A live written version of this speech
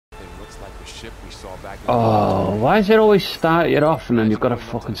ship we saw back in Oh, why does it always start you off and then you've got to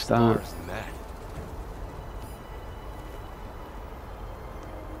fucking start?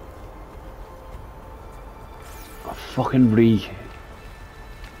 Fucking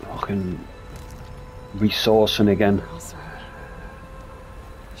resourcing again.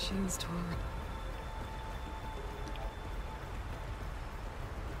 Machines tore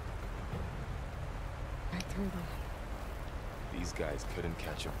right through them. These guys couldn't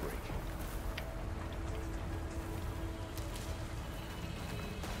catch a break.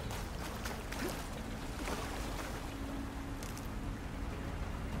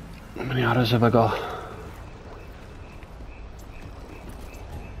 How many arrows have I got?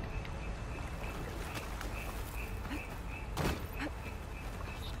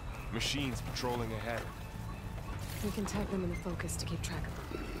 Machines patrolling ahead. We can tag them in the focus to keep track of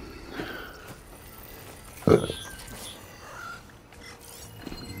them.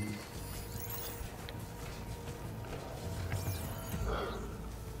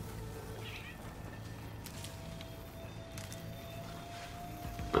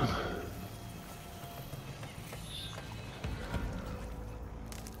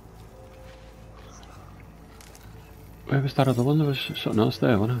 Where was that other one? There was something else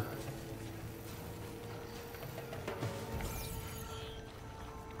there, wasn't it?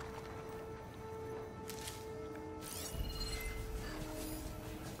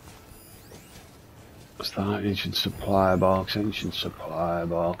 What's that? Ancient supply box, ancient supply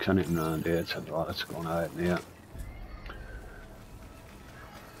box. I didn't know idea. It's right, it's going out there.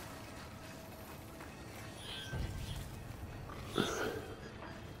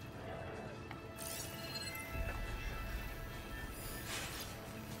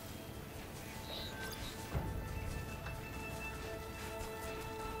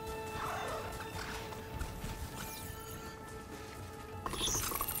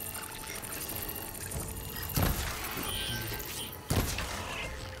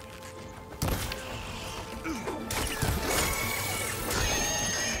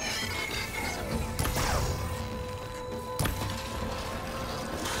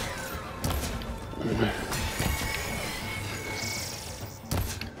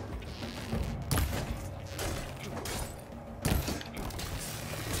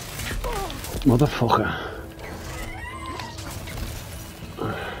 Motherfucker.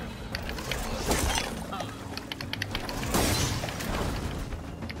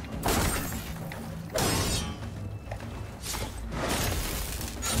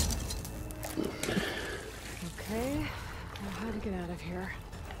 Okay, now how to get out of here?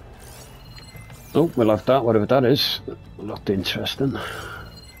 Oh, we left that, whatever that is. Looked interesting.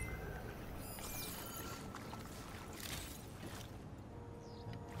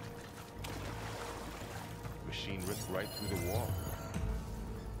 Machine ripped right through the wall.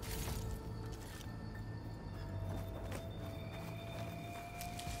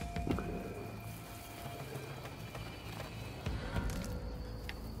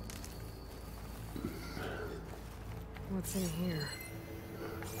 What's in here?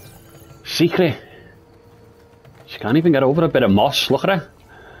 Secret. She can't even get over a bit of moss, look at her.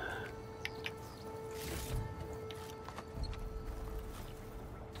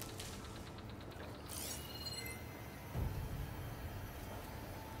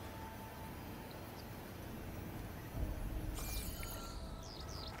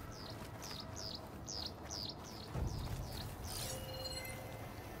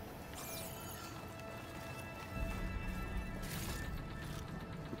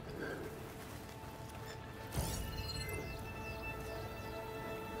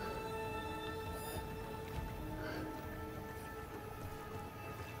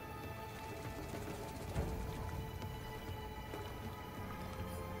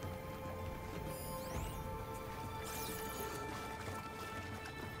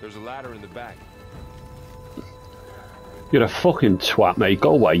 There's a ladder in the back. You're a fucking twat, mate.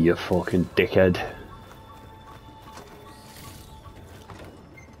 Go away, you fucking dickhead.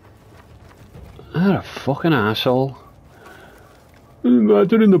 What a fucking asshole.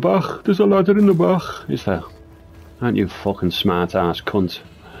 Ladder in the back. There's a ladder in the back. Is there? Aren't you fucking smart ass cunt?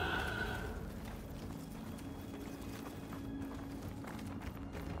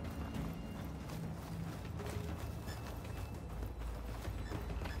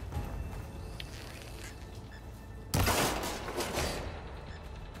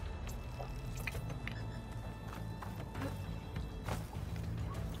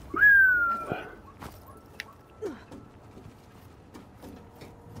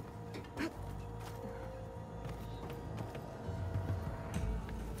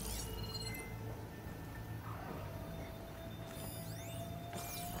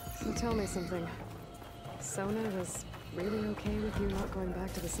 So tell me something. Sona was really okay with you not going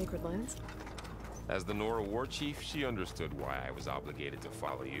back to the Sacred Lands? As the Nora war chief, she understood why I was obligated to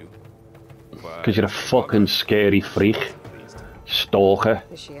follow you. Because you're a fucking scary freak. Stalker.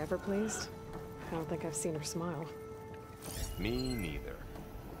 Is she ever pleased? I don't think I've seen her smile. Me neither.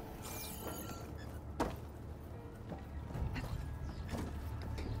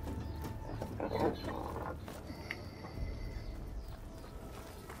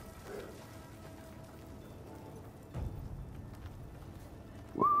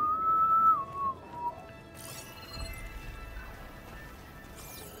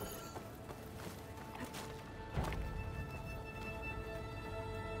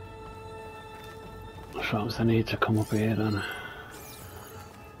 So I need to come up here then.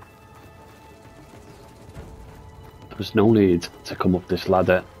 There was no need to come up this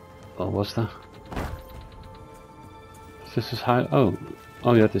ladder. Or was there? This is high. Oh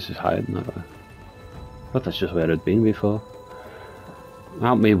yeah, this is higher than that. But that's just where I'd been before.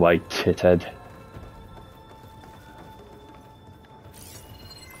 Out me white tithead.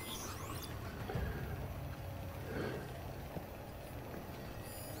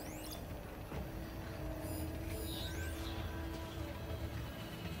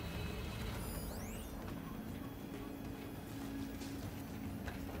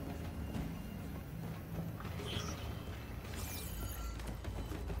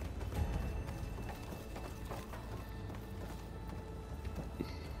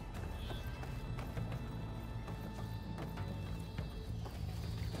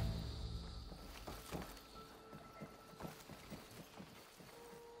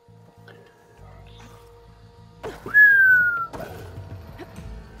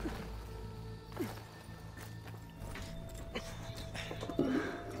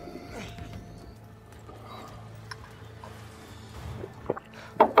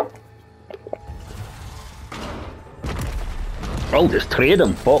 Oh, there's three of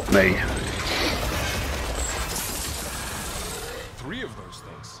them. Fuck me. 3 of those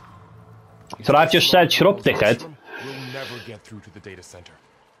things. So I've just said, shut up, dickhead. We'll never get through to the data center.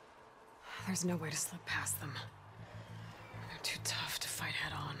 There's no way to slip past them. They're too tough to fight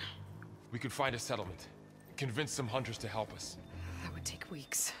head on. We could find a settlement. Convince some hunters to help us. That would take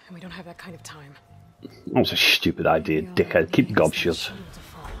weeks, and we don't have that kind of time. That was a stupid idea, dickhead. Keep your gob shut.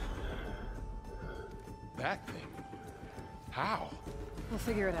 That thing? How? We'll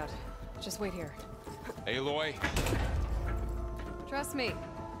figure it out. Just wait here. Aloy. Trust me.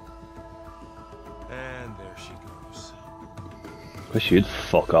 And there she goes. Wish you'd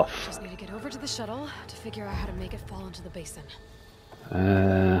fuck off. Just need to get over to the shuttle to figure out how to make it fall into the basin.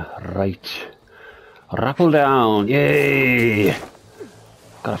 Right. Rappel down. Yay!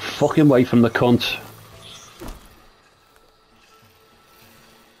 Got a fucking way from the cunt.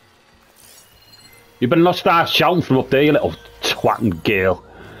 You better not start shouting from up there, you little twatting girl.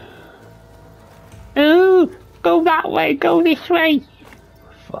 Oh, go that way, go this way.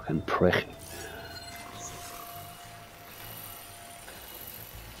 Fucking prick.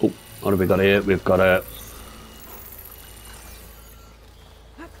 Oh, what have we got here? We've got a...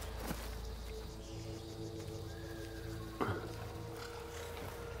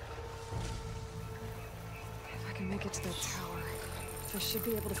 If I can make it to that tower, I should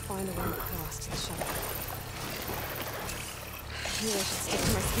be able to find a way across to the shuttle. Maybe I should stick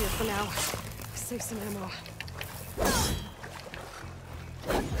to my spear for now. Save some ammo.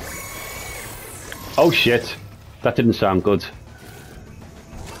 Oh shit, that didn't sound good.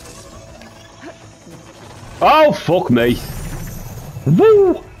 Oh fuck me.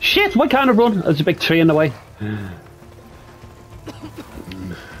 Woo! Shit, why can't I run? There's a big tree in the way.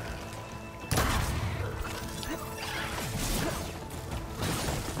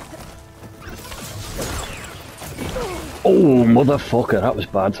 Oh, motherfucker, that was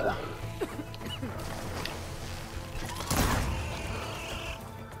bad.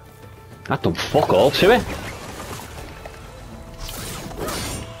 That done fuck all to it.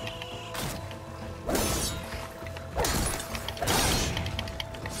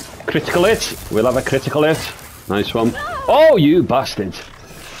 Critical hit. We'll have a critical hit. Nice one. Oh, you bastard.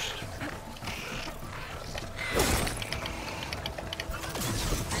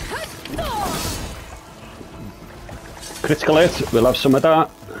 Critical hit, we'll have some of that.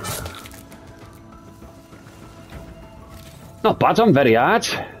 Not bad, I'm very hard,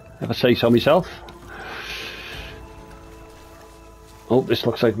 if I say so myself. Oh, this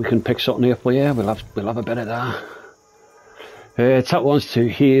looks like we can pick something up here. We'll have a bit of that. Tap wants to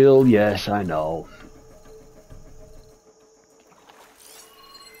heal, yes, I know.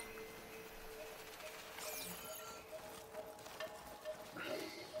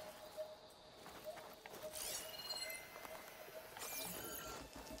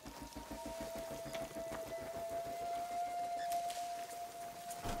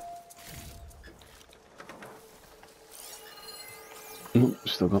 Oh,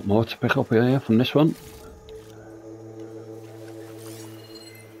 still got more to pick up here from this one.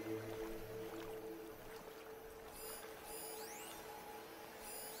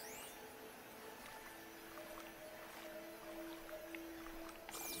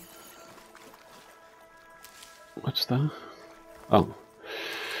 What's that? Oh.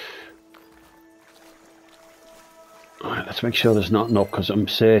 Alright, let's make sure there's nothing up, because I'm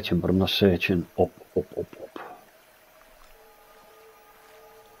searching, but I'm not searching up.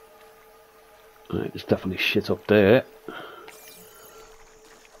 Alright, there's definitely shit up there.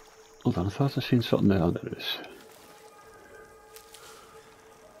 Hold on, I thought I'd seen something there. Oh, there it is.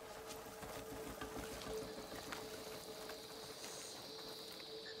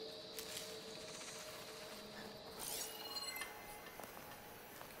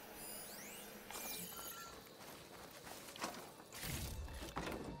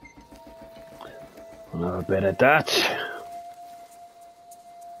 I'll have a bit of that.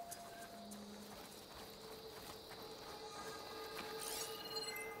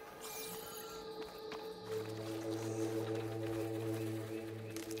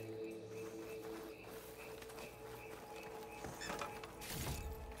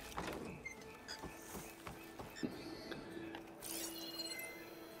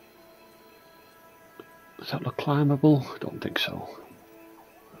 Does that look climbable? I don't think so.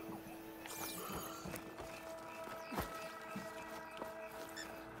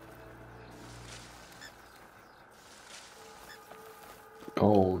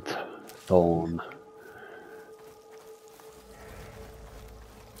 Gold thorn.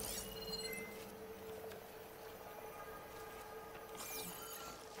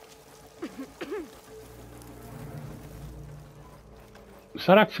 Does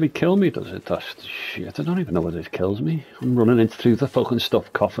that actually kill me, does it? That's shit, I don't even know whether it kills me. I'm running into through the fucking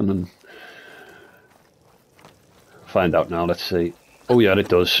stuff, coughing and... Find out now, let's see. Oh yeah, it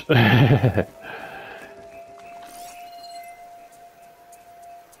does.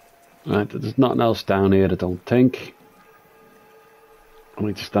 Right, there's nothing else down here, I don't think. I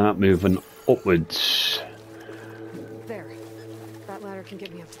need to start moving upwards. There. That ladder can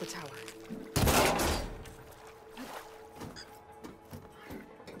get me up to the tower.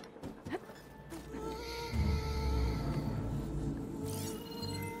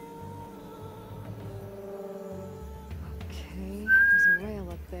 Okay, there's a rail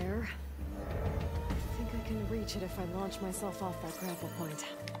up there. I think I can reach it if I launch myself off that grapple point.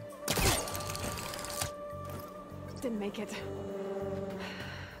 Didn't make it.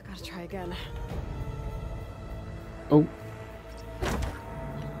 Gotta try again. Oh.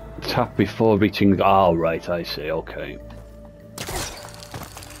 Tap before reaching... Oh, right, I see, okay.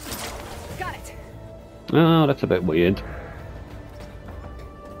 Got it! Oh, that's a bit weird.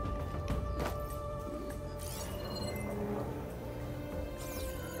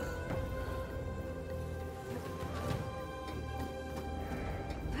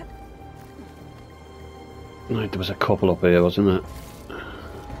 Right, there was a couple up here, wasn't it?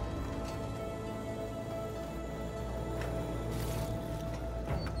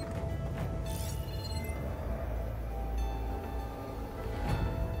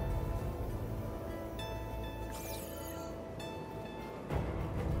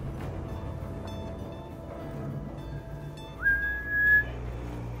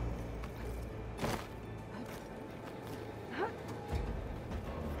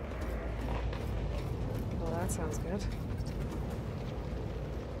 Well, that sounds good.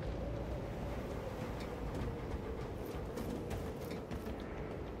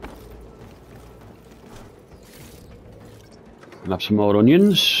 I'll have some more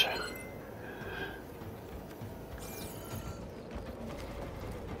onions.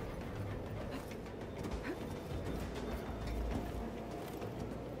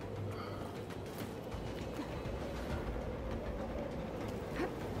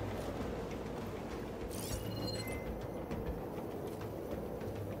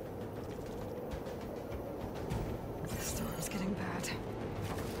 The storm's getting bad.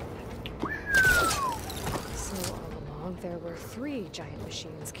 So all along, there were 3 giant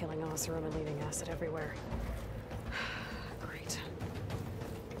machines killing Oseram and leaving acid everywhere. Great.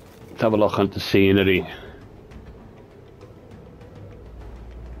 Let's have a look at the scenery.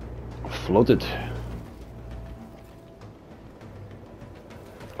 Flooded.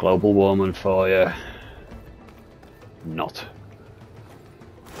 Global warming for you. Not.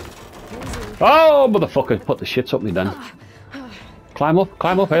 Oh, motherfucker! Put the shit up me then. Climb up,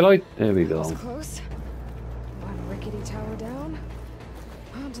 Aloy. There we go. Close. One rickety tower down.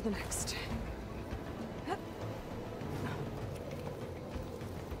 On to the next. I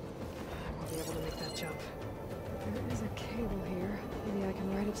won't be able to make that jump. There is a cable here.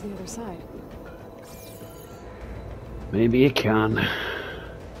 get to the other side. Maybe you can.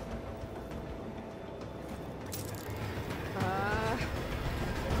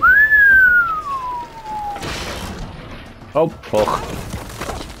 Oh, fuck.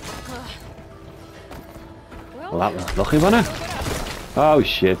 Well, that was lucky, wasn't it? Oh,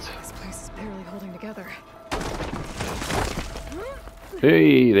 shit. This place is barely holding together.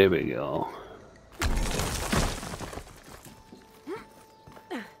 Hey, there we go.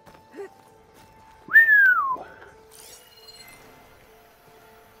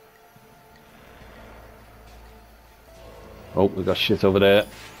 Oh, we got shit over there.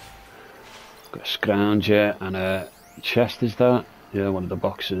 Got a scrounger and a chest, is that? Yeah, one of the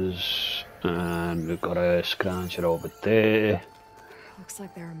boxes. And we've got a scrounger over there. Looks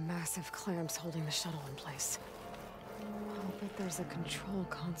like there are massive clamps holding the shuttle in place. I'll bet there's a control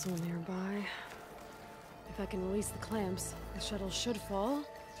console nearby. If I can release the clamps, the shuttle should fall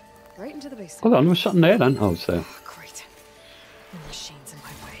right into the basement. Hold on, there was something there then. Oh, it's there. Great. The machine's in my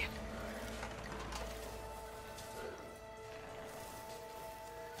way.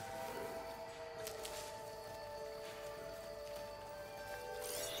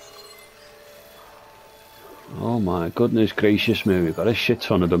 Oh my goodness gracious me, we've got a shit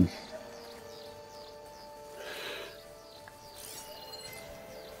ton of them.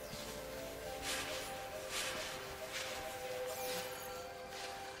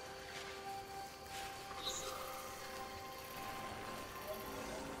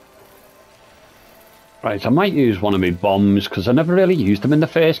 Right, I might use one of my bombs because I never really used them in the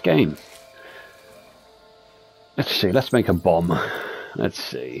first game. Let's see, let's make a bomb. Let's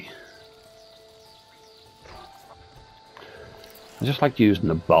see. I just like using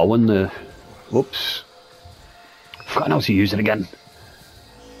the bow and the... Whoops. I forgot how to use it again.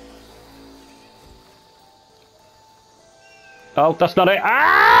 Oh, that's not it.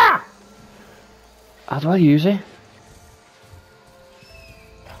 Ah! How do I use it?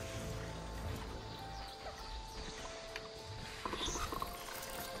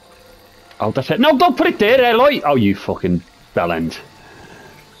 Oh, that's it. No, don't put it there, Eloy. Oh, you fucking bellend.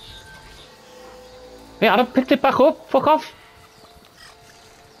 Hey, I picked it back up. Fuck off.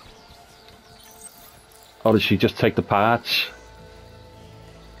 Or did she just take the parts?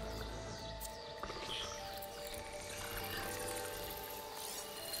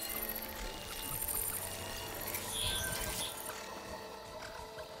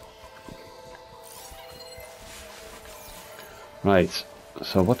 Right,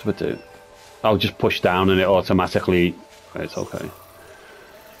 so what do we do? I'll just push down and it automatically... Right, okay.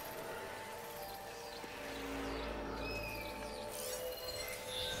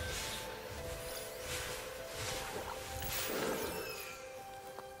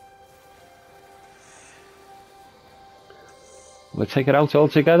 We'll take it out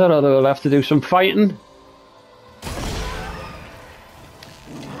altogether, or we'll have to do some fighting.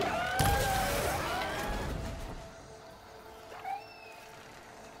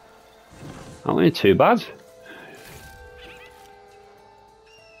 Not ain't too bad.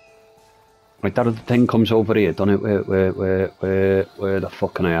 Right, that other thing comes over here, don't it? Where the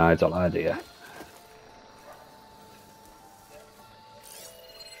fuck can I hide that idea?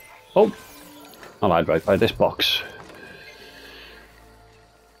 Oh! I'll hide right by this box.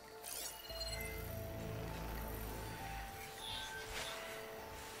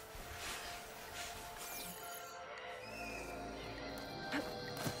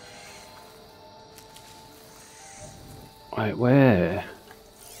 Right, where?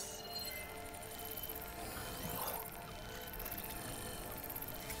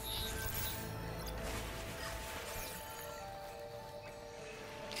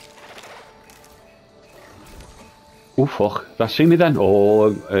 Oh fuck, that's seen me then?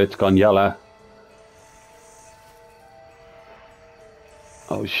 Oh, it's gone yellow.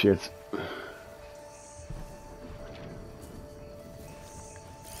 Oh shit.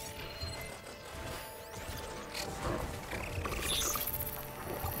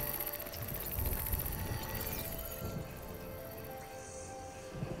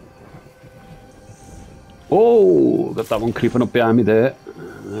 Oh, got that one creeping up behind me there.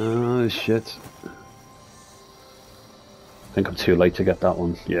 Oh shit. I think I'm too late to get that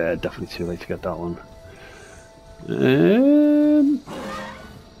one. Yeah, definitely too late to get that one.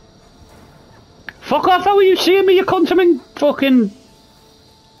 Fuck off, how are you seeing me, you cunt? Fucking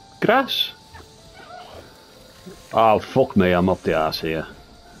grass. Oh, fuck me, I'm up the arse here.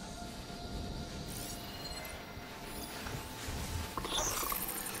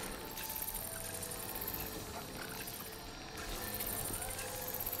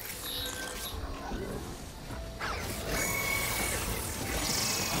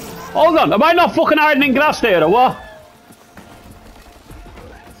 Hold on, am I not fucking hiding in grass there or what?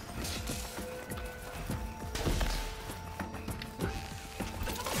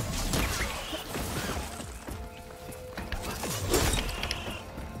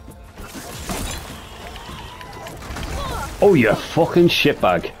 Oh, you fucking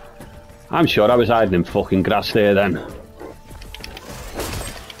shitbag. I'm sure I was hiding in fucking grass there then.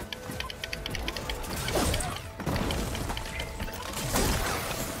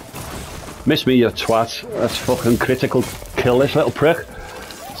 Miss me, you twat. Let's fucking critical kill this little prick.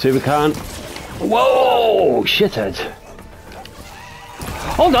 See if we can. Whoa! Shithead.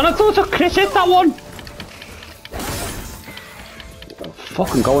 Hold on, I thought I crit hit that one. I'm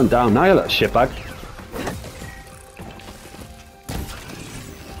fucking going down now, you little shitbag.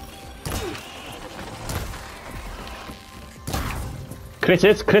 Crit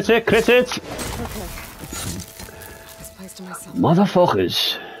it, crit it, crit it! Okay. This place to myself.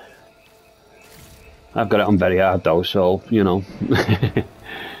 Motherfuckers. I've got it on very hard though, so, you know.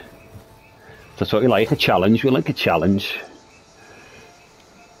 That's what we like, a challenge. We like a challenge.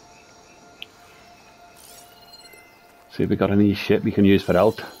 See if we got any shit we can use for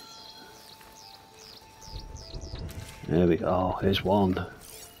health. There we go, here's one.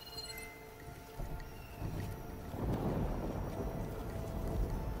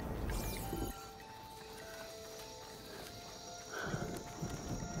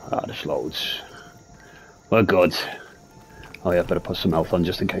 Ah, there's loads. We're good. Oh yeah, better put some health on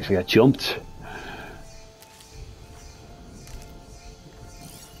just in case I get jumped.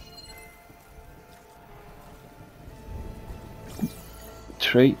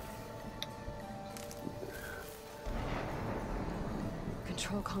 Tree.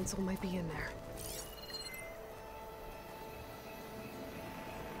 Control console might be in there.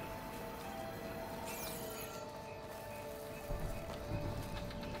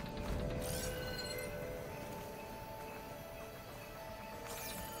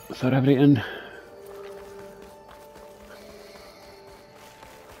 Is that everything? Did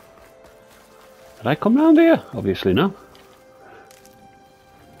I come round here? Obviously no.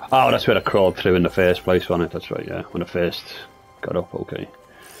 Oh, that's where I crawled through in the first place, wasn't it? That's right, yeah. When I first got up, okay.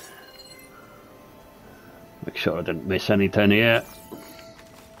 Make sure I didn't miss anything here.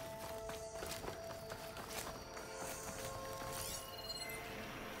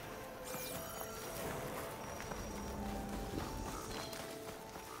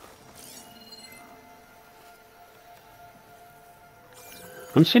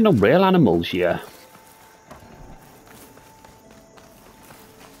 I haven't seen no real animals here.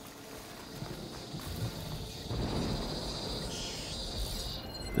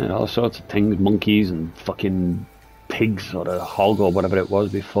 And all sorts of things, monkeys and fucking pigs or a hog or whatever it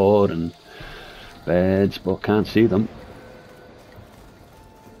was before, and birds, but can't see them.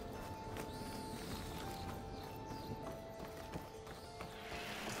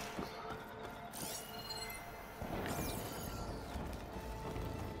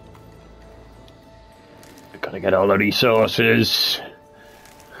 Gotta get all the resources.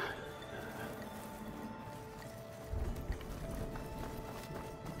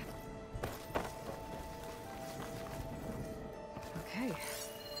 Okay. Gotta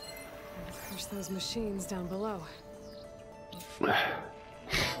crush those machines down below.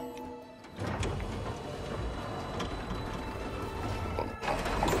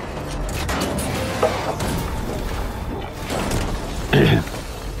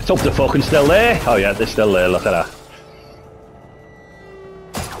 It's up to fucking still there. Oh yeah, they're still there, look at that.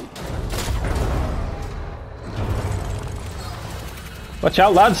 Watch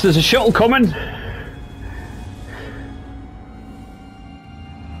out lads, there's a shuttle coming.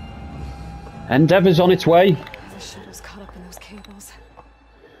 Endeavour's on its way. The shuttle's caught up in those cables.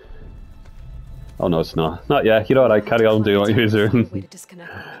 Oh no, it's not. Not yet. You're alright, carry on doing what you're doing. Way to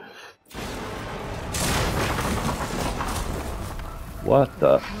disconnect them. What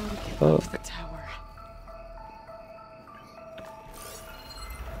the How to get fuck? off the tower.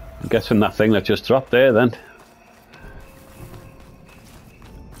 I'm guessing that thing that just dropped there then.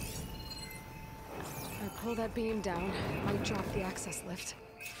 If I pull that beam down, it might drop the access lift.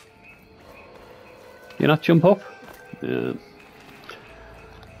 You not jump up? Yeah.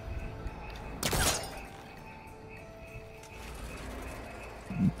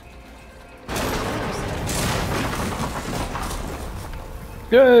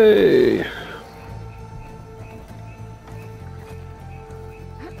 Yay! Gotta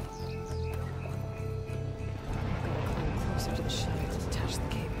climb closer to the shuttle to detach the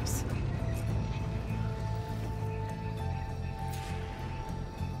cables.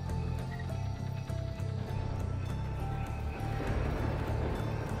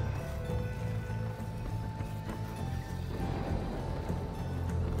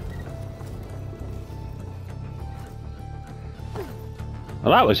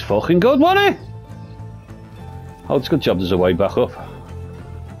 Well, that was fucking good, wasn't it? Oh, it's a good job there's a way back up.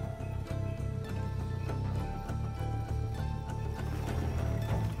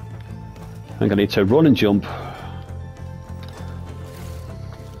 I think I need to run and jump.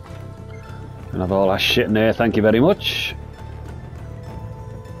 And have all that shit in there, thank you very much.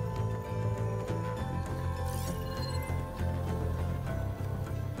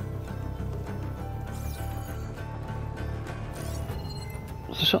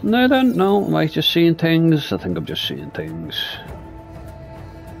 Is there something there then? No, am I just seeing things? I think I'm just seeing things.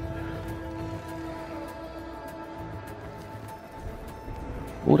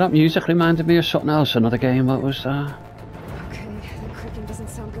 Oh, that music reminded me of something else, another game. What was that? Okay, the creaking doesn't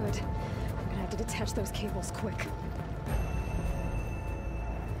sound good. I'm gonna have to detach those cables quick.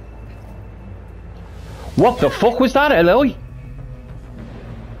 What the fuck was that, Eloy?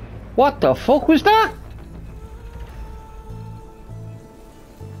 What the fuck was that?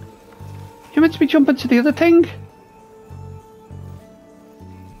 You meant to be jumping to the other thing?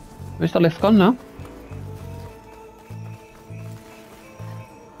 Where's the lift gone now?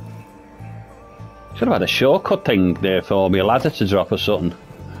 Should have had a shortcut thing there for me, a ladder to drop or something.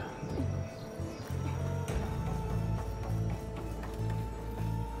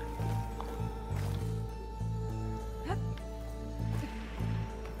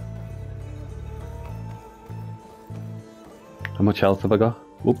 How much health have I got?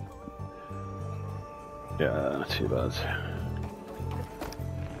 Whoop. Yeah, not too bad.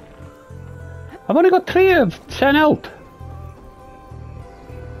 I've only got 3 of 10 health.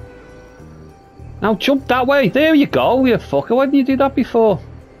 Now jump that way. There you go, you fucker. Why didn't you do that before?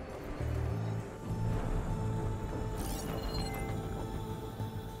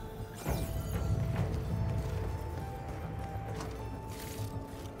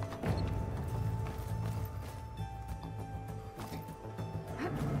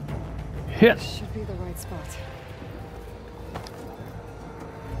 Here. Should be the right spot.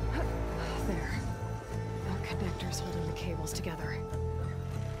 There. That connector's holding the cables together.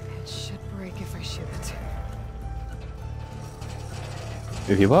 It should break if I shoot it.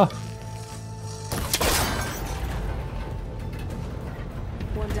 Here you are.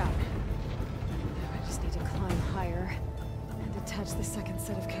 One down. I just need to climb higher and detach the second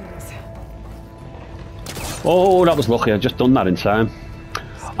set of cables. Oh, that was lucky. I just done that in time.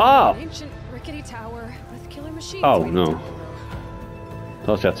 Ah! An ancient rickety tower with killer machines. Oh waiting no. down below.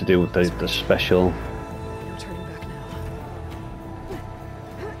 Thought you had to do with the special. No turning back now.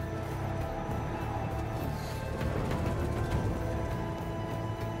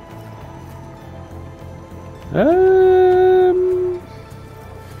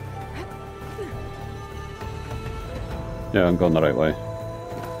 Yeah, I'm going the right way.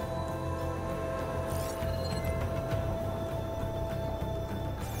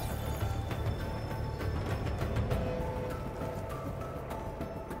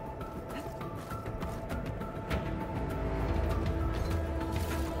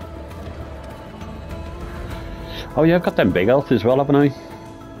 Oh yeah, I've got them big health as well, haven't I?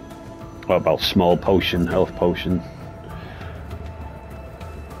 What about small potion, health potion?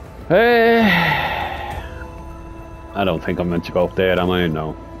 I don't think I'm meant to go up there, am I?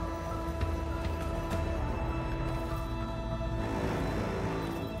 No.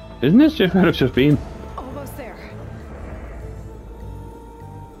 Isn't this just where I've just been? Almost there.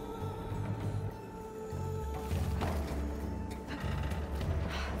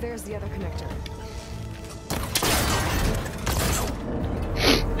 There's the other connector.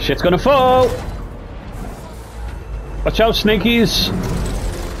 Shit's gonna fall! Watch out, sneakies!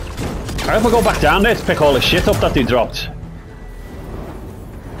 I hope I go back down there to pick all the shit up that they dropped.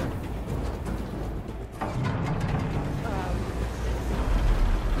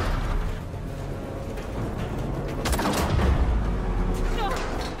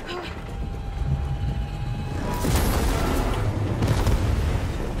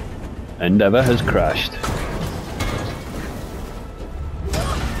 Endeavour has crashed.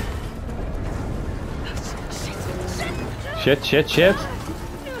 Shit, shit, shit.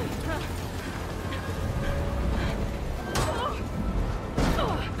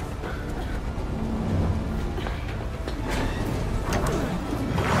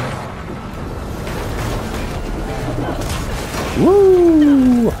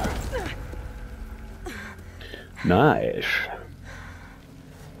 Woo! Nice.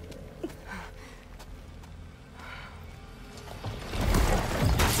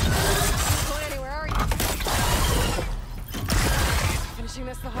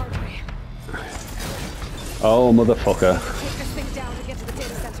 The hard way. Oh, motherfucker. Take this thing down to get to the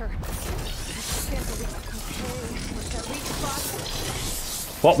data center.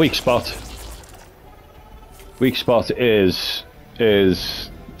 What weak spot? Weak spot is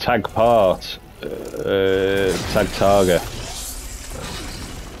tag part, tag target.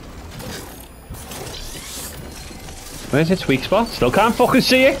 Where's its weak spot? Still can't fucking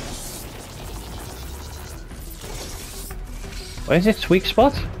see it. Where's its weak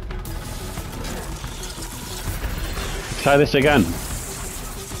spot? Try this again.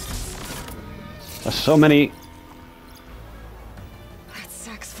 There's so many. That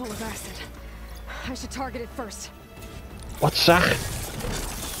sack's full of acid. I should target it first. What sack?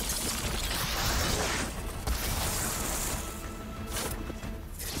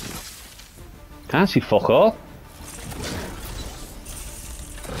 Can't see fuck all.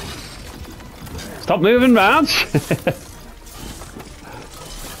 Stop moving round.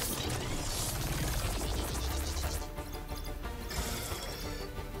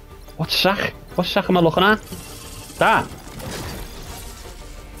 What sack? What sack am I looking at? That.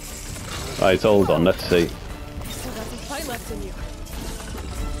 Right, hold on, let's see. Still got some fight left in you.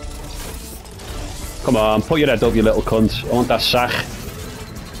 Come on, put your head up, you little cunt. I want that sack.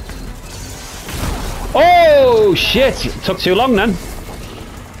 Oh, shit! It took too long then.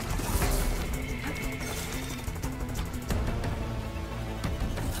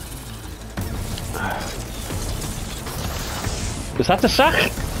 Was that the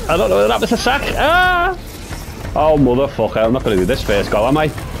sack? I don't know whether that was the sack. Ah! Oh, motherfucker. I'm not going to do this first go, am I?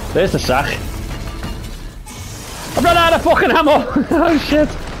 There's the sack. I've run out of fucking ammo! Oh, shit.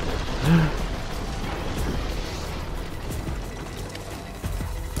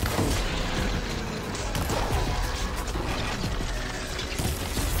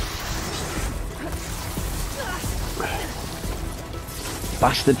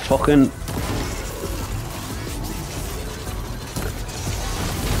 Bastard fucking...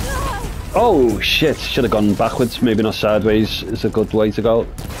 Oh shit, should have gone backwards, maybe not sideways is a good way to go.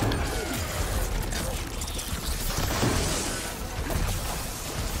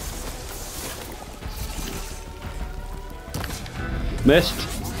 Missed.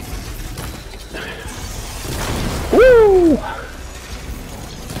 Woo!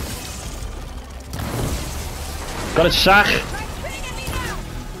 Got a sack.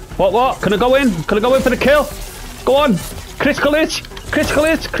 What? Can I go in? Can I go in for the kill? Go on! Critical hit! Critical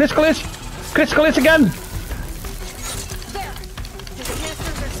hit! Critical hit! Critical hit again! There! The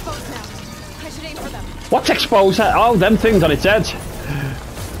canisters are exposed now. I should aim for them. What's exposed? Oh, them things on its head.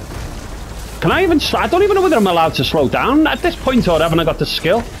 Can I even... I don't even know whether I'm allowed to slow down at this point, or haven't I got the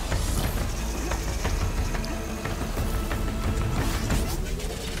skill?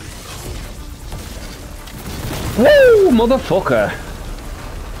 Woo! Motherfucker!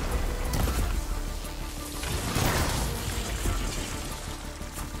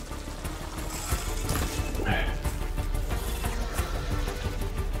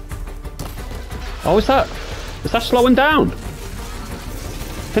 Oh, is that slowing down?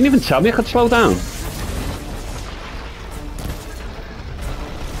 Didn't even tell me I could slow down.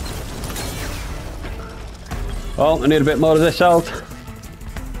 Oh, I need a bit more of this out.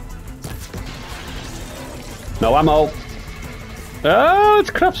 No ammo. Oh,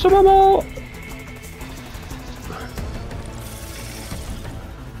 let's craft some ammo.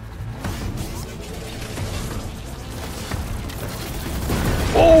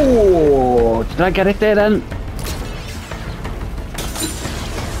 Oh, did I get it there then?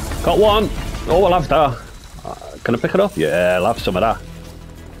 Got one. Oh, I'll have that. Can I pick it up? Yeah, I'll have some of that.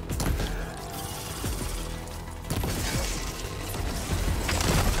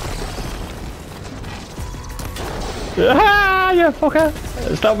 Ah, you fucker!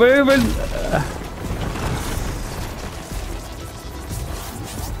 Stop moving!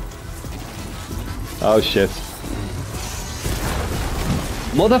 Oh shit.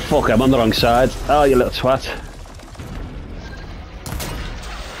 Motherfucker, I'm on the wrong side. Oh, you little twat.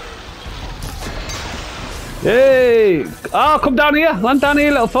 Hey! Oh, come down here! Land down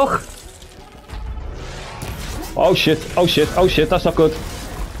here, little fuck! Oh shit, oh shit, oh shit, that's not good.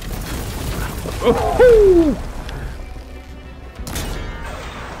 Ooh.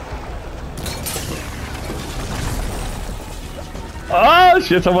 Oh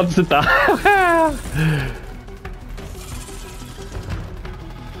shit, I want to sit down.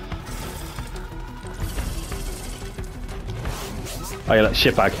 Oh, you little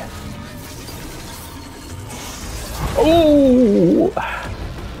shitbag. Oh!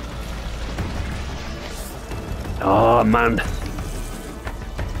 Oh man.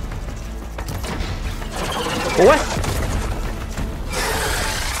 What?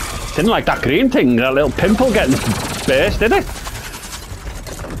 Didn't like that green thing, that little pimple getting burst, did it?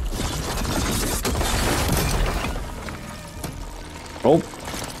 Oh,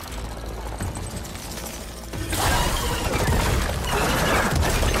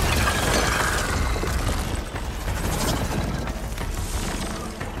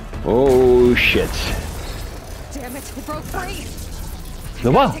 Oh shit. Damn it, it broke free!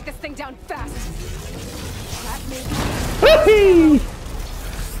 The what? Take this thing down fast! That may be... Whee!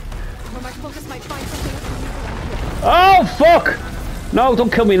 Or my focus might find something that can use around here. Oh fuck! No, don't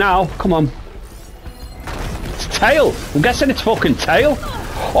kill me now. Come on. It's tail. I'm guessing it's fucking tail.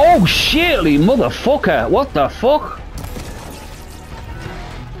 Oh shitly motherfucker! What the fuck?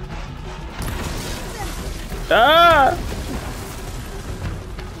 Ah!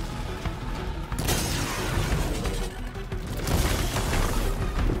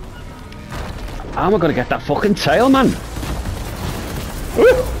 How am I gonna get that fucking tail, man?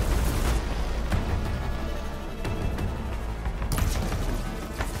 Woo!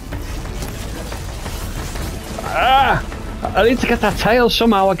 Ah! I need to get that tail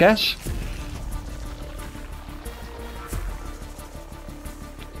somehow, I guess.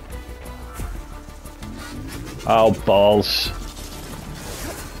 Oh, balls.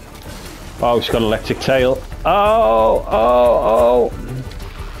 Oh, she's got an electric tail. Oh, oh, oh.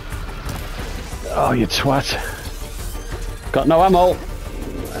 Oh, you twat. Got no ammo.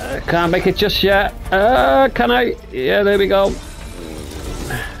 Can't make it just yet. Can I? Yeah, there we go.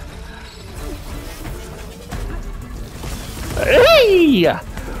 Hey!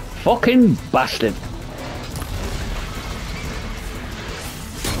 Fucking bastard.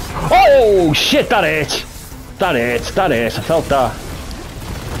 Oh, shit, that hit. That hit, that hit. I felt that.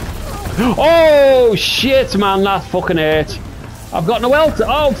 Oh, shit, man, that fucking hit. I've got no health.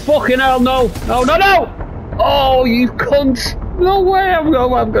 Oh, fucking hell, no. No, no, no. Oh, you cunt. No way. I'm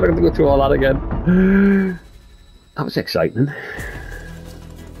going to go through all that again. That was exciting.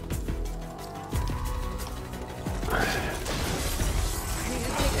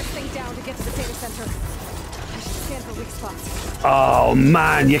 Oh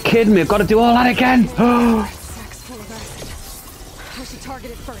man, you're kidding me. I've got to do all that again. Sack's full of acid. I should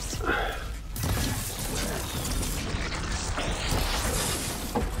target it first.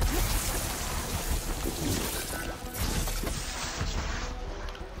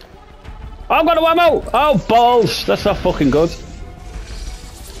 I've got no ammo. Oh balls. That's not fucking good.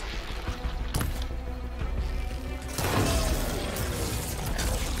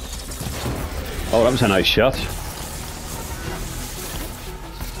 Oh, that was a nice shot.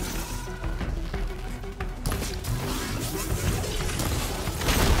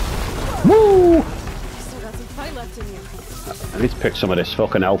 Woo! Still got some fight left in you. I need to pick some of this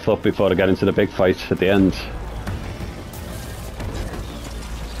fucking health up before I get into the big fight at the end.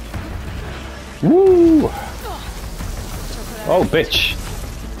 Woo! Oh, bitch.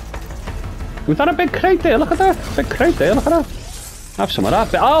 Was that a big crate there? Look at that. Big crate there. Look at that. Have some of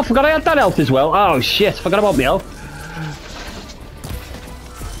that. Oh, I forgot I had that health as well. Oh, shit. Forgot about the health.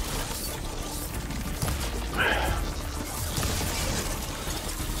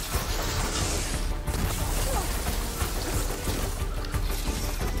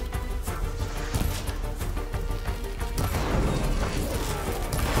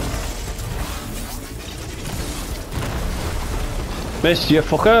 Missed you,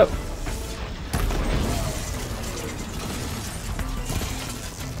 fucker.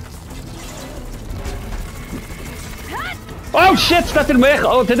 Oh shit, that didn't work.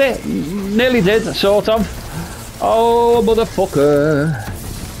 Oh, did it? Nearly did, sort of. Oh, motherfucker.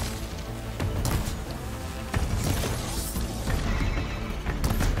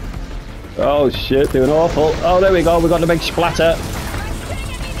 Oh shit, doing awful. Oh, there we go, we got the big splatter.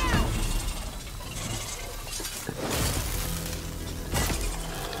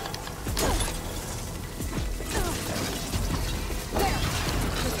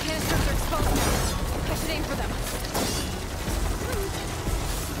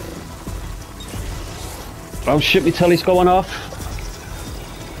 Oh shit, my telly's going off.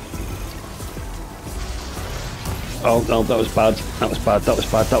 Oh no, that was bad. That was bad, that was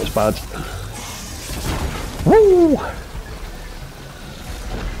bad, that was bad. Woo!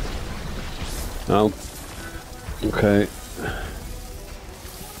 Oh. Okay.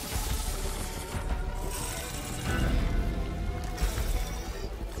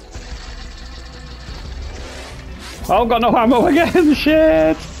 Oh, got no ammo again,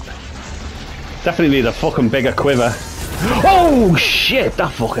 shit! Definitely need a fucking bigger quiver. Oh shit,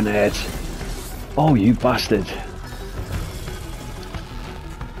 that fucking hurt. Oh, you bastard.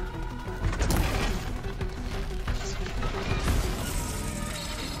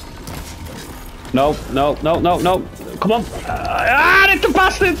 No, no, no, no, no. Come on. Ah, it's a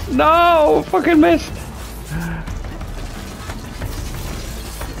bastard. No, fucking missed.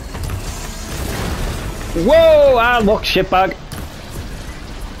 Whoa, ah, look, shitbag.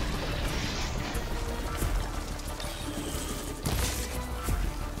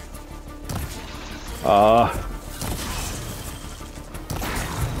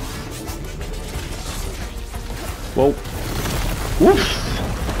 Whoa. Woof.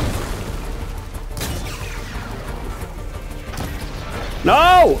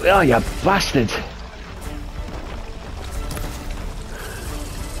 No! Oh, you bastard.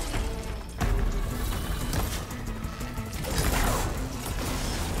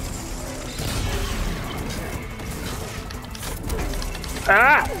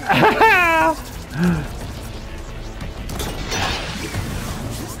 Ah!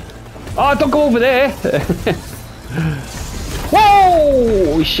 Oh, don't go over there.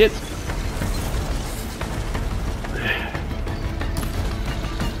 Whoa! Shit.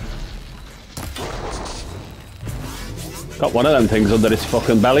 Got one of them things under his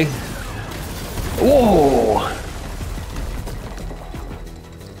fucking belly. Whoa!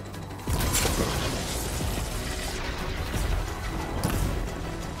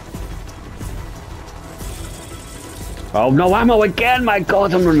 Oh, no ammo again! My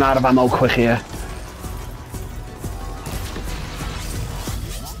God, I'm running out of ammo quick here.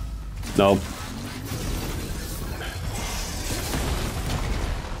 No.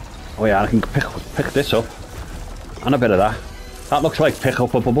 Oh yeah, I can pick this up. And a bit of that. That looks like pick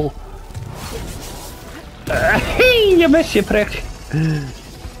up a bubble. You missed, you prick.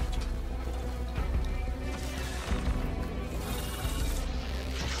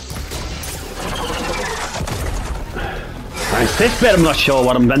 Nice. This bit I'm not sure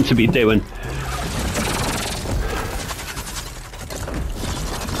what I'm meant to be doing.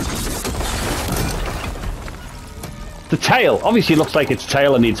 The tail. Obviously looks like it's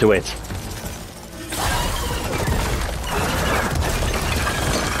tail I need to hit.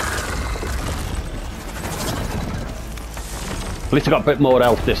 At least I got a bit more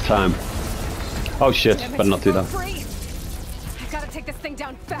health this time. Oh shit, better not do that. I gotta take this thing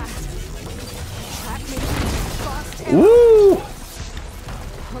down fast. Woo!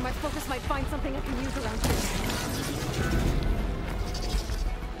 Or my focus might find something I can use around here.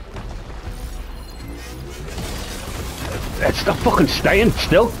 It's not fucking staying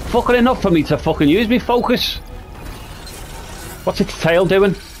still. Fucking enough for me to fucking use me focus. What's its tail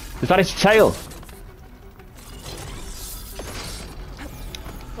doing? Is that its tail?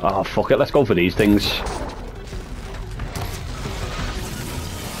 Oh fuck it, let's go for these things.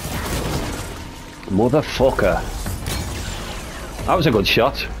 Motherfucker. That was a good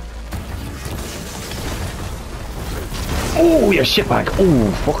shot. Oh, you shitbag.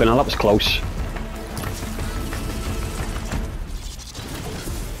 Oh, fucking hell, that was close.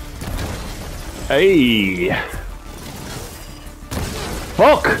 Hey.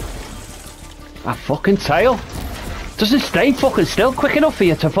 Fuck. That fucking tail. Doesn't stay fucking still quick enough for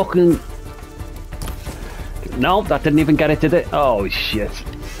you to fucking... No, that didn't even get it, did it? Oh, shit.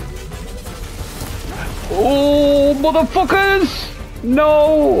 Oh, motherfuckers!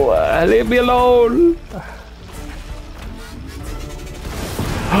 No! Leave me alone!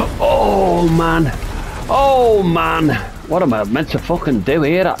 Oh, man. Oh, man. What am I meant to fucking do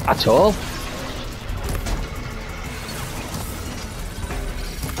here at all?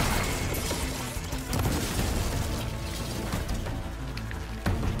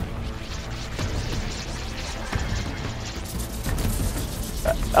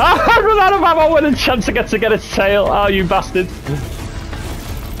 I run out of ammo when a chance to get its tail. Oh, you bastard.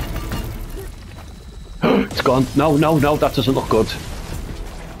 It's gone. No, no, no, that doesn't look good.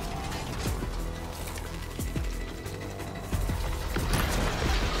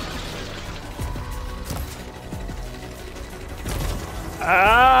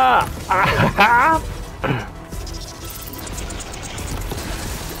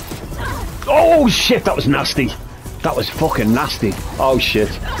 Oh shit, that was nasty. That was fucking nasty. Oh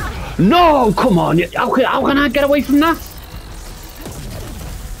shit. No, come on. How can I get away from that?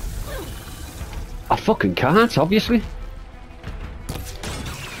 I fucking can't, obviously.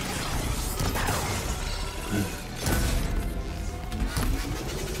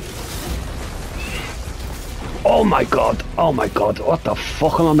 Oh my god. Oh my god. What the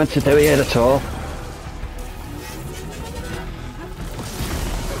fuck am I meant to do here at all?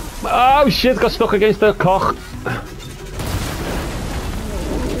 Oh shit, got stuck against the cock.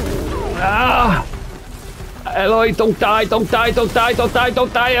 Ah! Eloy, don't die, don't die, don't die, don't die,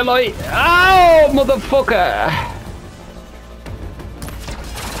 don't die, Eloy! Ow, motherfucker!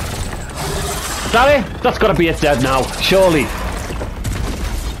 Is that it? That's gotta be it dead now, surely.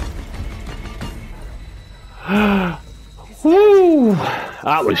 Woo!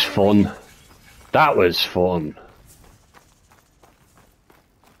 That was fun. That was fun.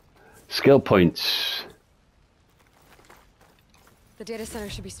 Skill points. The data center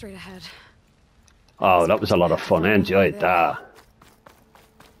should be straight ahead. Oh, that was a lot of fun. I enjoyed that.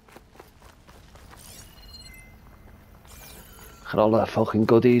 Got all the fucking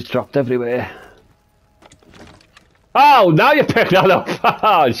goodies dropped everywhere. Oh, now you picked that up.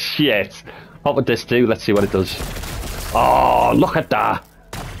 Oh, shit. What would this do? Let's see what it does. Oh, look at that.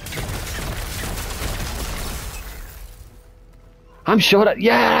 I'm sure that...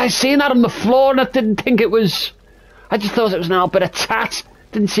 Yeah, I seen that on the floor and I didn't think it was... I just thought it was an old bit of tat.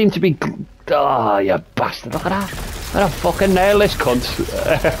 Didn't seem to be... Oh, you bastard. Look at that. What a fucking nail this cunt.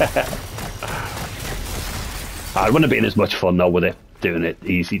 Oh, it wouldn't have been as much fun though with it. Doing it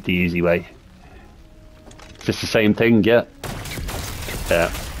the easy way. It's just the same thing, yeah.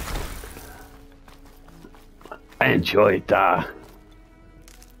 Yeah. I enjoyed that.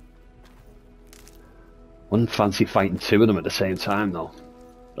 Wouldn't fancy fighting two of them at the same time though.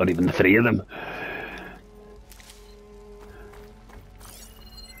 Not even the three of them.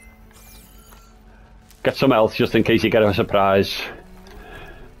 Get some else just in case you get a surprise.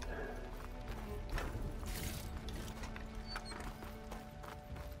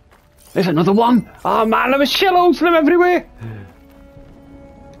 There's another one! Oh man, there was shitloads of them everywhere!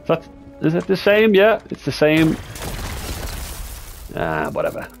 Is it the same? Yeah, it's the same. Ah,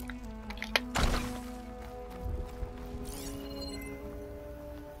 whatever.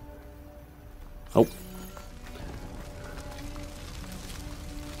 Oh.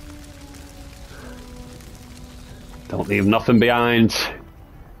 Don't leave nothing behind.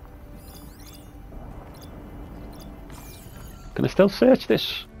 Can I still search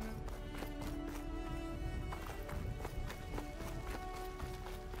this?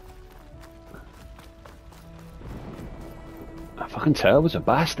 I fucking tell it was a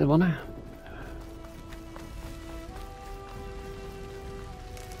bastard, wasn't it?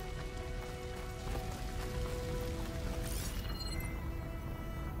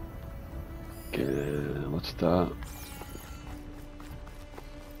 What's that?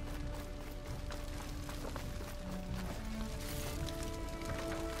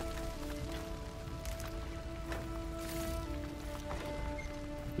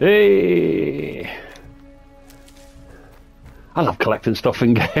 Hey! I love collecting stuff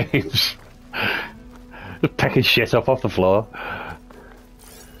in games. Just picking shit up off the floor.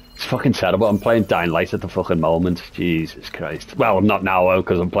 It's fucking terrible. I'm playing Dying Light at the fucking moment. Jesus Christ. Well, I'm not now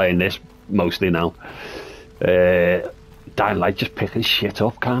because I'm playing this mostly now. Dying Light, just picking shit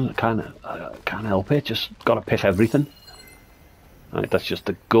up. Can't help it. Just gotta pick everything. Right, that's just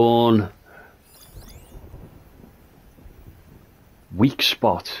a gun. Weak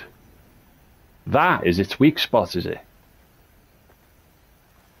spot. That is its weak spot, is it?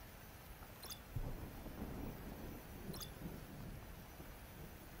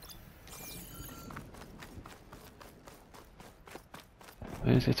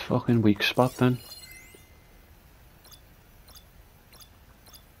 Where's its fucking weak spot then?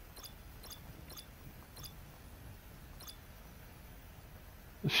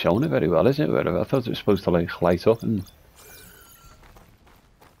 It's showing it very well, is it? I thought it was supposed to like light up and...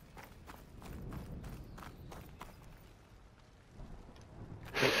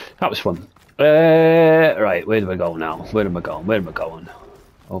 That was fun. Right, where do we go now? Where am I going? Where am I going?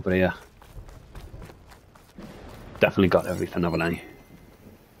 Over here. Definitely got everything, haven't I?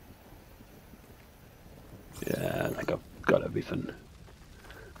 Yeah, I got everything.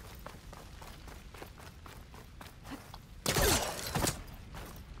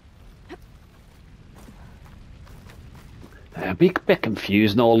 A bit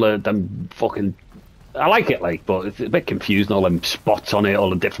confusing, all them fucking... I like it, like, but it's a bit confusing, all them spots on it, all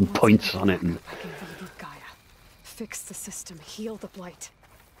the different points on it. And... Gaia. Fix the system, heal the blight.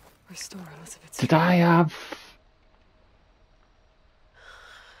 Restore Elizabeth's... Did I have...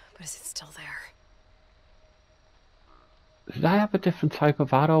 But is it still there? Did I have a different type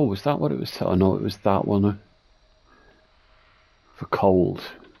of arrow? Was that what it was? Oh no, it was that one. For cold.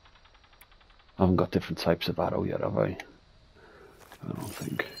 I haven't got different types of arrow yet, have I? I don't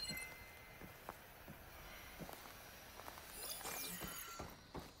think.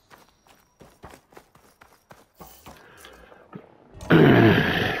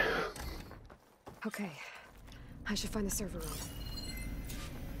 Okay. I should find the server room.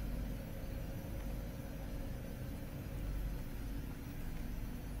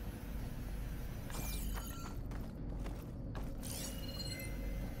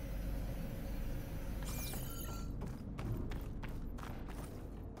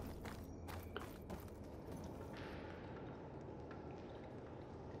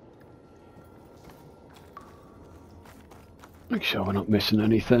 Make sure we're not missing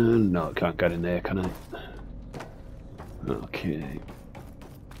anything. No, I can't get in there, can I? Okay.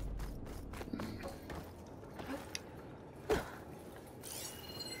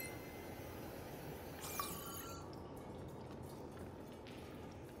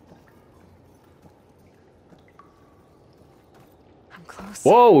 I'm close.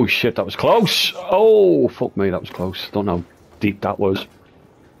 Whoa, shit, that was close. Oh, fuck me, that was close. Don't know how deep that was.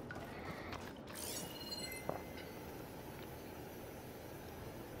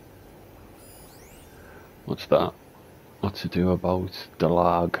 What's that? What to do about the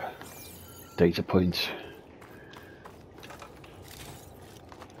lag? Data points.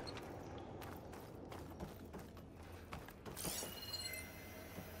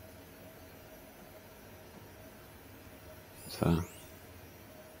 What's that?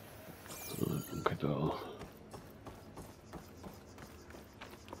 Bunker door.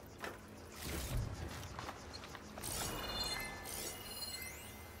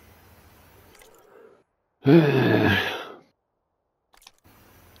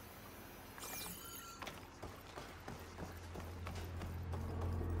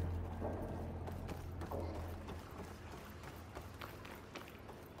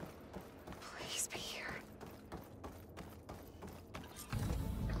 Please be here.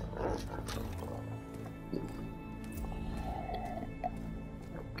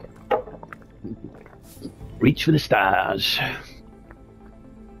 Reach for the stars.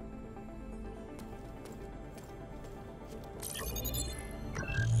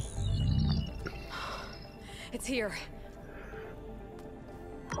 It's here.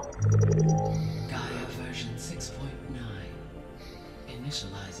 Gaia version 6.9.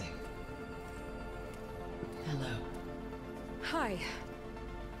 Initializing. Hello. Hi.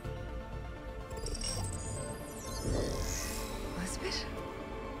 Elizabeth?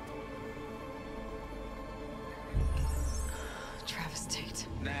 Travis Tate.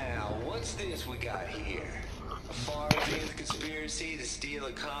 Now, what's this we got here? A barge in the conspiracy to steal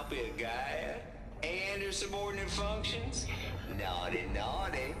a copy of Gaia? And her subordinate functions? Naughty,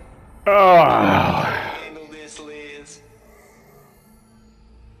 naughty. Oh. Handle this, Liz.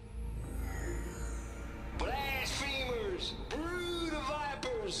 Blasphemers, brood of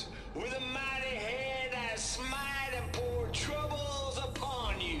vipers, with a mighty hand I smite and pour troubles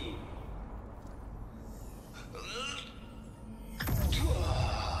upon you.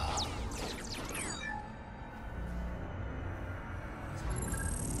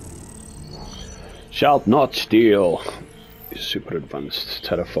 Shalt not steal. Super advanced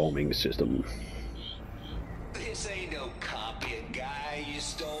terraforming system. This ain't no copy of Gaia you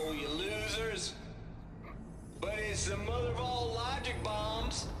stole, you losers. But it's the mother of all logic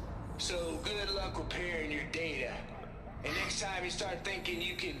bombs. So good luck repairing your data. And next time you start thinking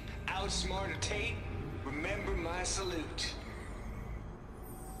you can outsmart a Tate, remember my salute.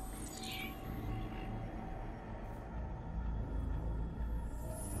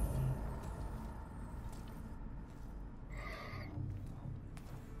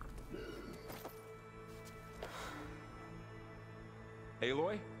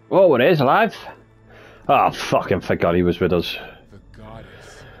 Aloy? Oh, it is alive? Oh, fucking forgot he was with us. The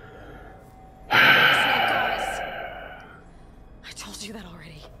goddess. I told you that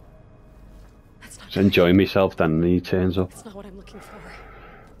already. That's not. Just enjoying myself, then he turns up. It's not what I'm looking for.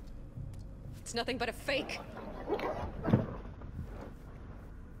 It's nothing but a fake.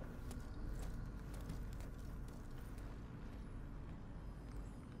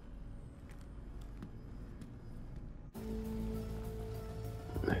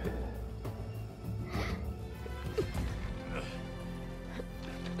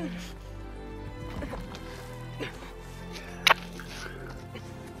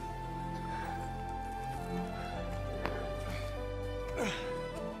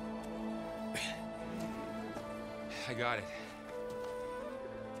 I got it.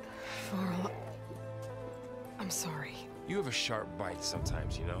 Varl, I'm sorry. You have a sharp bite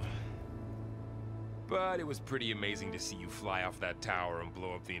sometimes, you know? But it was pretty amazing to see you fly off that tower and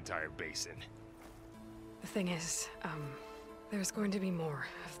blow up the entire basin. The thing is, there's going to be more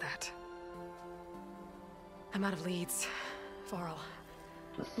of that. I'm out of leads, Varl.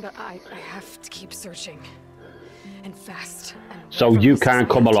 But I have to keep searching. And fast. And So you can't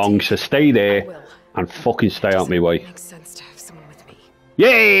come along, so stay there and fucking stay out my way. It makes sense to have someone with me.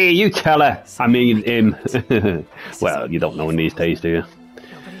 Yay, you tell her. I mean him. Well, you don't know in these days, do you?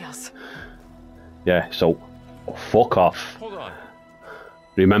 Nobody else. Yeah, so fuck off. Hold on.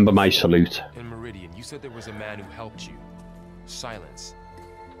 Remember my salute. In Meridian, you said there was a man who helped you. Silence.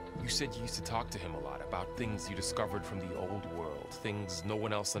 You said you used to talk to him a lot about things you discovered from the old world, things no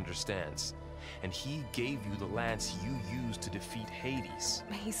one else understands. And he gave you the lance you used to defeat Hades.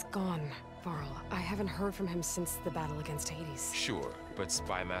 He's gone, Varl. I haven't heard from him since the battle against Hades. Sure, but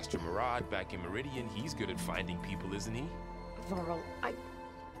Spymaster Murad back in Meridian, he's good at finding people, isn't he? Varl,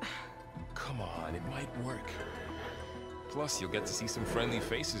 Come on, it might work. Plus, you'll get to see some friendly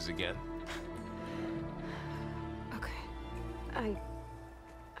faces again. Okay.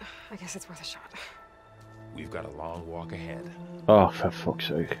 I guess it's worth a shot. We've got a long walk ahead. Oh, for fuck's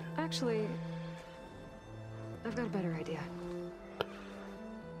sake. Actually, I've got a better idea.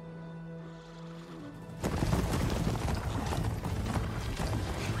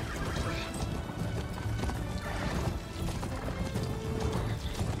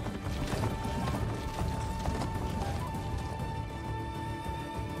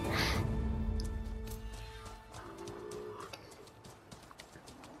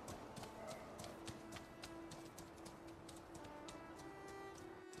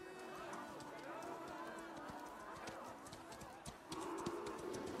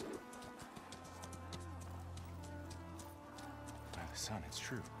 Son, it's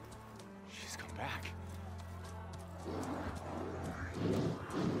true. She's come back.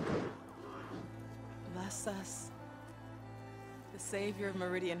 Bless us. The savior of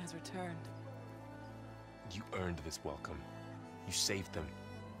Meridian has returned. You earned this welcome. You saved them.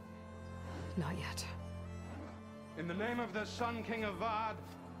 Not yet. In the name of the Sun King of Vard,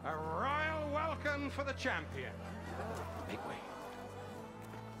 a royal welcome for the champion. Make way.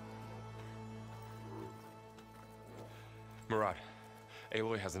 Murad,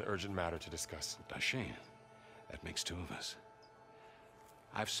 Aloy has an urgent matter to discuss. Dashane, that makes two of us.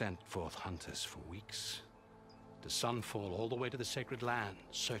 I've sent forth hunters for weeks, to Sunfall all the way to the Sacred Land,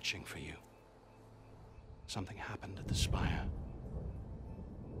 searching for you. Something happened at the Spire.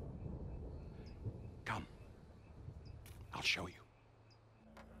 Come. I'll show you.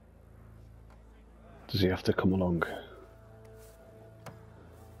 Does he have to come along?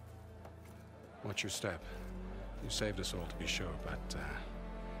 Watch your step. You saved us all, to be sure, but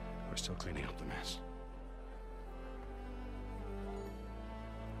we're still cleaning up the mess.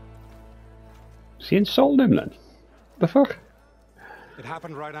 Is he insulting him then? The fuck? It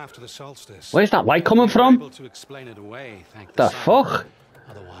happened right after the solstice. Where's that light coming We were from? able to explain it away, thank The sun. fuck?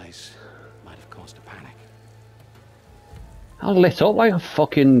 Otherwise, might have caused a panic. I lit up like a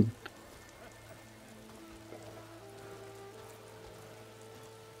fucking...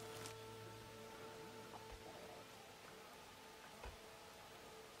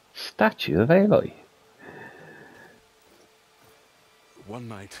 statue of Aloy. One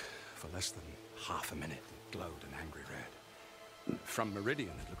night, for less than half a minute, it glowed an angry red. From Meridian,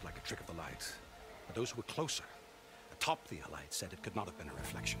 it looked like a trick of the light. But those who were closer, atop the light, said it could not have been a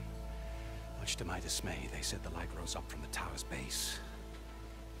reflection. Much to my dismay, they said the light rose up from the tower's base.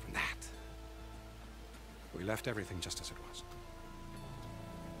 From that, we left everything just as it was.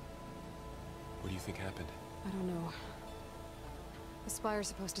 What do you think happened? I don't know. The Spire's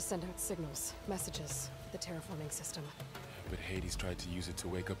supposed to send out signals, messages, for the terraforming system. But Hades tried to use it to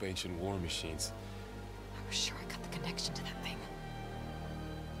wake up ancient war machines. I was sure I got the connection to that thing.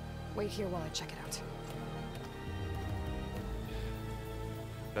 Wait here while I check it out.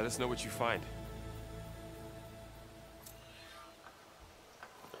 Let us know what you find.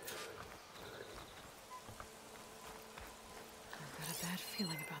 I've got a bad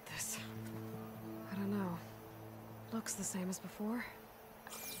feeling about this. I don't know. Looks the same as before.